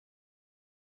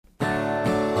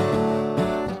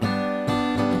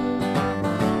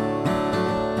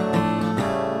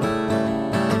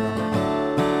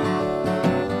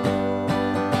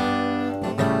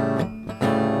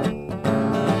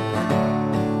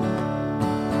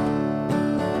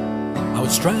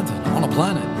stranded on a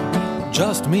planet.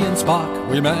 Just me and Spock.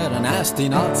 We met a nasty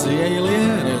Nazi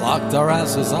alien. He locked our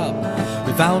asses up.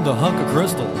 We found a hunk of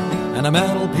crystal and a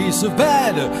metal piece of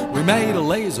bed. We made a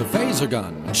laser phaser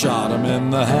gun and shot him in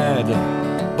the head.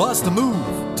 Bust a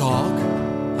move, dog.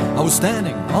 I was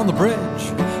standing on the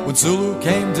bridge when Sulu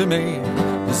came to me.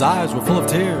 His eyes were full of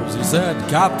tears. He said,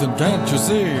 "Captain, can't you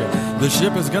see? The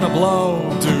ship is gonna blow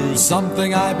to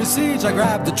something I beseech." I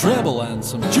grabbed a tribble and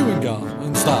some chewing gum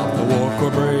and stopped the warp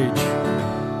core breach.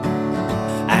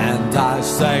 And I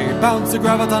say, bounce a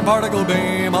graviton particle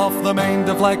beam off the main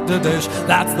deflector dish.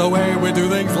 That's the way we do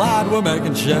things, lad. We're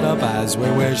making shit up as we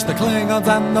wish. The Klingons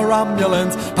and the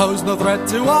Romulans pose no threat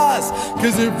to us,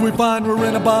 'cause if we find we're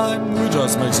in a bind, we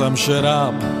just make some shit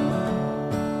up.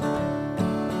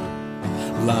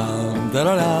 Lam, da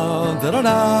da da da da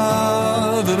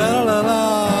da da da da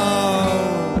da.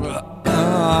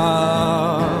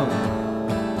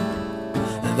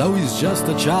 Though he's just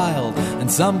a child, and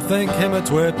some think him a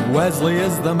twit, Wesley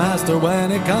is the master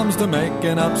when it comes to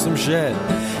making up some shit.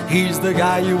 He's the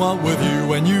guy you want with you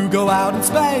when you go out in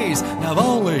space. Now if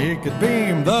only he could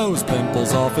beam those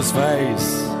pimples off his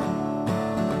face.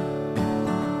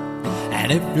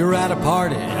 And if you're at a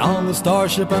party on the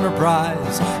Starship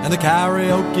Enterprise and the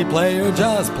karaoke player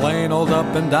just plain old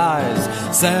up and dies,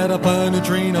 set up a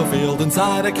neutrino field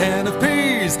inside a can of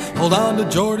peas. Hold on to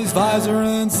Geordie's visor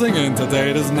and sing into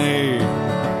Data's knee.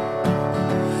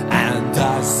 And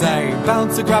I say,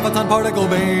 bounce a graviton particle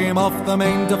beam off the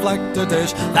main deflector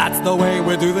dish. That's the way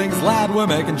we do things, lad. We're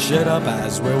making shit up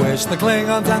as we wish. The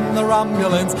Klingons and the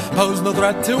Romulans pose no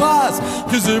threat to us,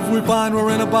 'cause if we find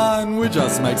we're in a bind, we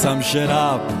just make some shit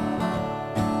up.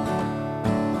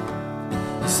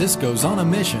 Cisco's on a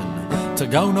mission to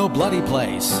go no bloody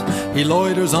place. He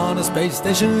loiters on a space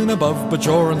station above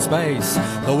Bajoran space.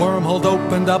 The wormhole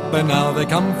opened up and now they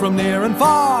come from near and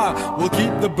far. We'll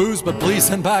keep the booze but please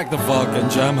send back the fucking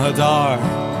Jem'Hadar.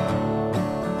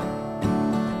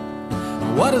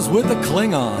 What is with the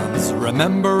Klingons?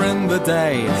 Remember in the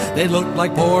day, they looked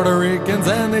like Puerto Ricans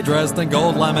and they dressed in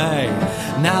gold lame.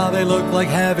 Now they look like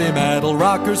heavy metal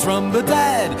rockers from the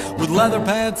dead, with leather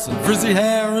pants and frizzy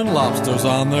hair and lobsters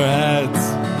on their heads.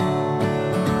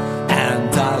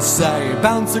 And I say,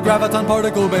 bounce a graviton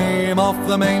particle beam off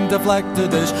the main deflector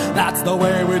dish. That's the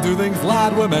way we do things,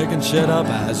 lad. We're making shit up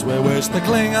as we wish. The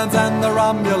Klingons and the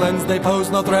Romulans, they pose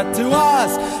no threat to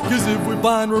us, 'cause if we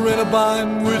find we're in a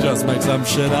bind, we just make some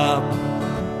shit up.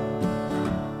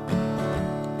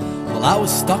 Well, I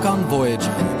was stuck on Voyager,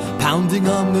 pounding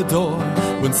on the door,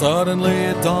 when suddenly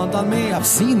it dawned on me, I've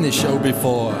seen this show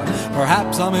before.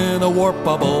 Perhaps I'm in a warp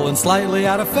bubble and slightly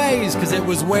out of phase, 'cause it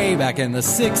was way back in the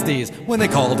 60s when they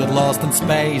called it Lost in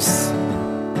Space.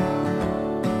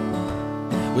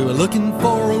 We were looking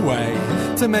for a way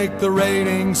to make the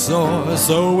ratings soar,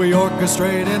 so we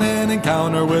orchestrated an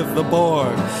encounter with the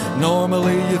Borg.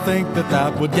 Normally you think that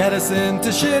that would get us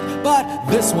into shit, but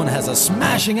this one has a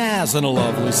smashing ass and a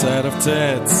lovely set of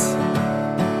tits.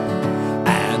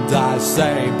 I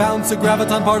say, bounce a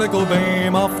graviton particle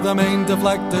beam off the main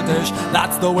deflector dish.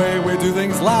 That's the way we do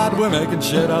things, lad. We're making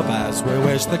shit up as we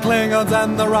wish. The Klingons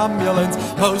and the Romulans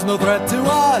pose no threat to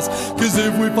us, 'cause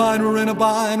if we find we're in a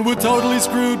bind, we're totally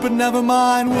screwed, but never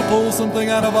mind, we'll pull something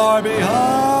out of our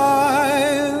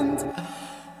behind.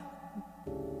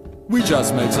 We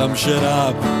just make some shit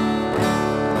up.